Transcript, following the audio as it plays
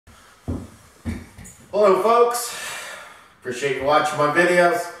Hello folks, appreciate you watching my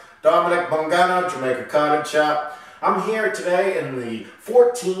videos. Dominic Bongano, Jamaica Cottage Shop. I'm here today in the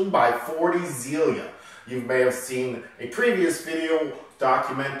 14 by 40 Xylia. You may have seen a previous video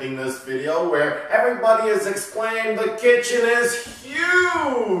documenting this video where everybody has explained the kitchen is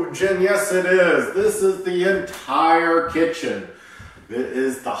huge, and yes it is. This is the entire kitchen. It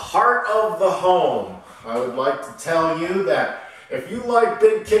is the heart of the home. I would like to tell you that if you like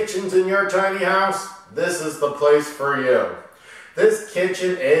big kitchens in your tiny house, this is the place for you. This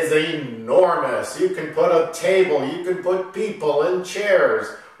kitchen is enormous. You can put a table, you can put people and chairs.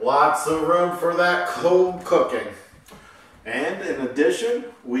 Lots of room for that home cooking. And in addition,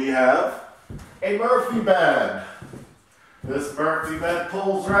 we have a Murphy bed. This Murphy bed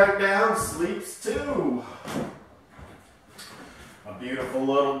pulls right down, sleeps too. A beautiful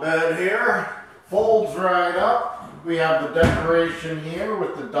little bed here, folds right up. We have the decoration here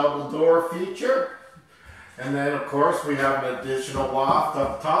with the double door feature. And then of course we have an additional loft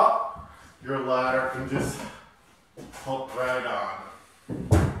up top. Your ladder can just hook right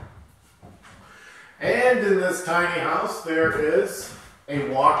on. And in this tiny house there is a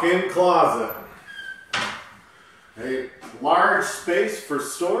walk-in closet. A large space for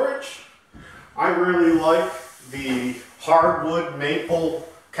storage. I really like the hardwood maple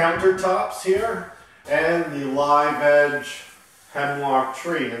countertops here and the live edge hemlock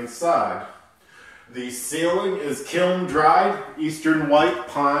tree inside. The ceiling is kiln dried eastern white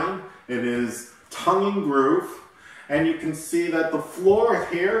pine. It is tongue and groove, and you can see that the floor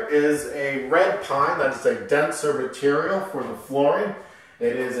here is a red pine. That is a denser material for the flooring.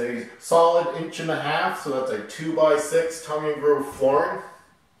 It is a solid 1.5 inches, so that's a 2x6 tongue and groove flooring.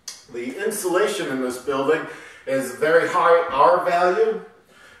 The insulation in this building is very high R value.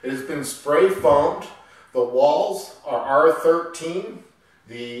 It has been spray foamed. The walls are R13.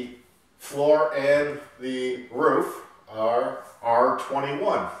 The floor and the roof are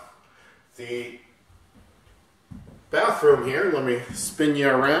R21. The bathroom here, let me spin you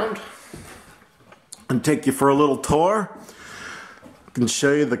around and take you for a little tour. I can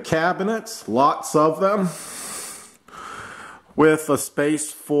show you the cabinets, lots of them, with a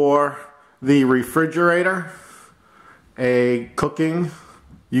space for the refrigerator, a cooking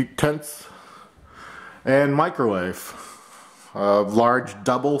utensil, and microwave. A large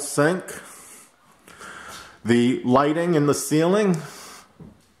double sink. The lighting in the ceiling.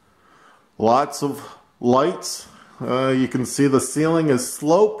 Lots of lights. You can see the ceiling is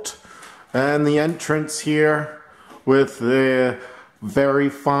sloped, and the entrance here with the very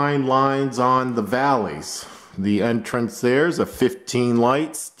fine lines on the valleys. The entrance there is a 15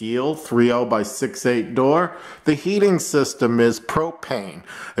 light steel 3.0 by 6.8 door. The heating system is propane.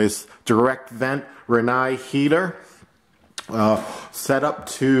 It's direct vent Rinnai heater. Set up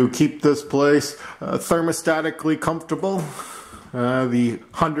to keep this place thermostatically comfortable. The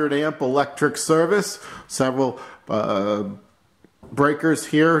 100 amp electric service. Several breakers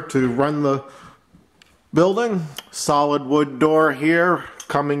here to run the building. Solid wood door here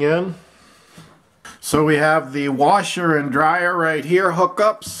coming in. So we have the washer and dryer right here,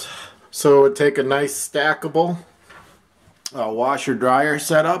 hookups. So it would take a nice stackable washer dryer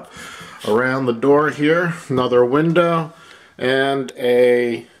setup. Around the door here, another window and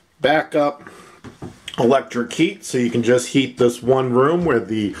a backup electric heat, so you can just heat this one room where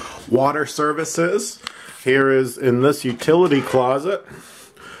the water service is. Here is in this utility closet,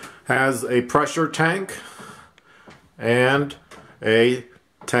 has a pressure tank and a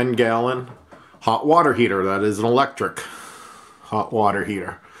 10-gallon hot water heater. That is an electric hot water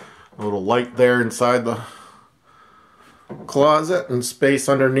heater. A little light there inside the closet and space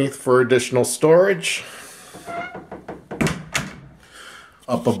underneath for additional storage.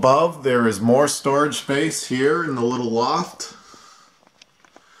 Up above there is more storage space here in the little loft.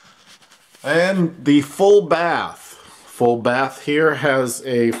 And the full bath. Full bath here has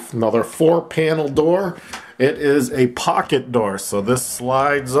another 4-panel door. It is a pocket door, so this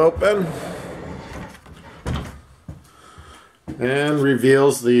slides open and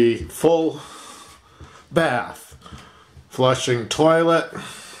reveals the full bath. Flushing toilet,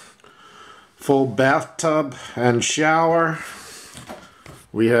 full bathtub and shower.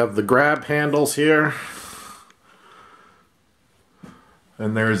 We have the grab handles here.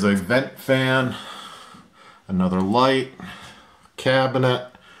 And there's a vent fan, another light,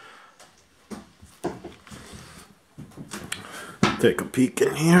 cabinet. Take a peek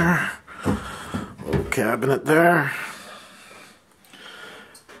in here. Little cabinet there.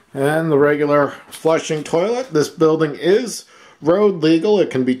 And the regular flushing toilet. This building is road legal. It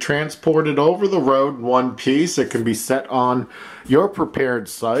can be transported over the road in one piece. It can be set on your prepared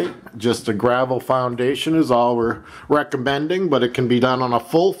site. Just a gravel foundation is all we're recommending, but it can be done on a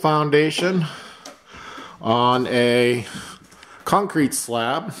full foundation, on a concrete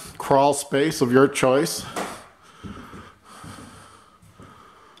slab, crawl space of your choice.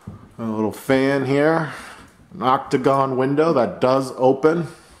 A little fan here, an octagon window that does open,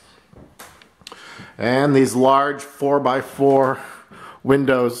 and these large 4x4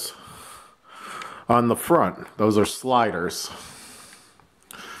 windows on the front. Those are sliders.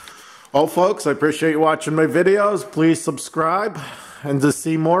 Well, folks, I appreciate you watching my videos. Please subscribe, and to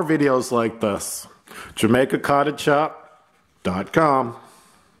see more videos like this, JamaicaCottageShop.com.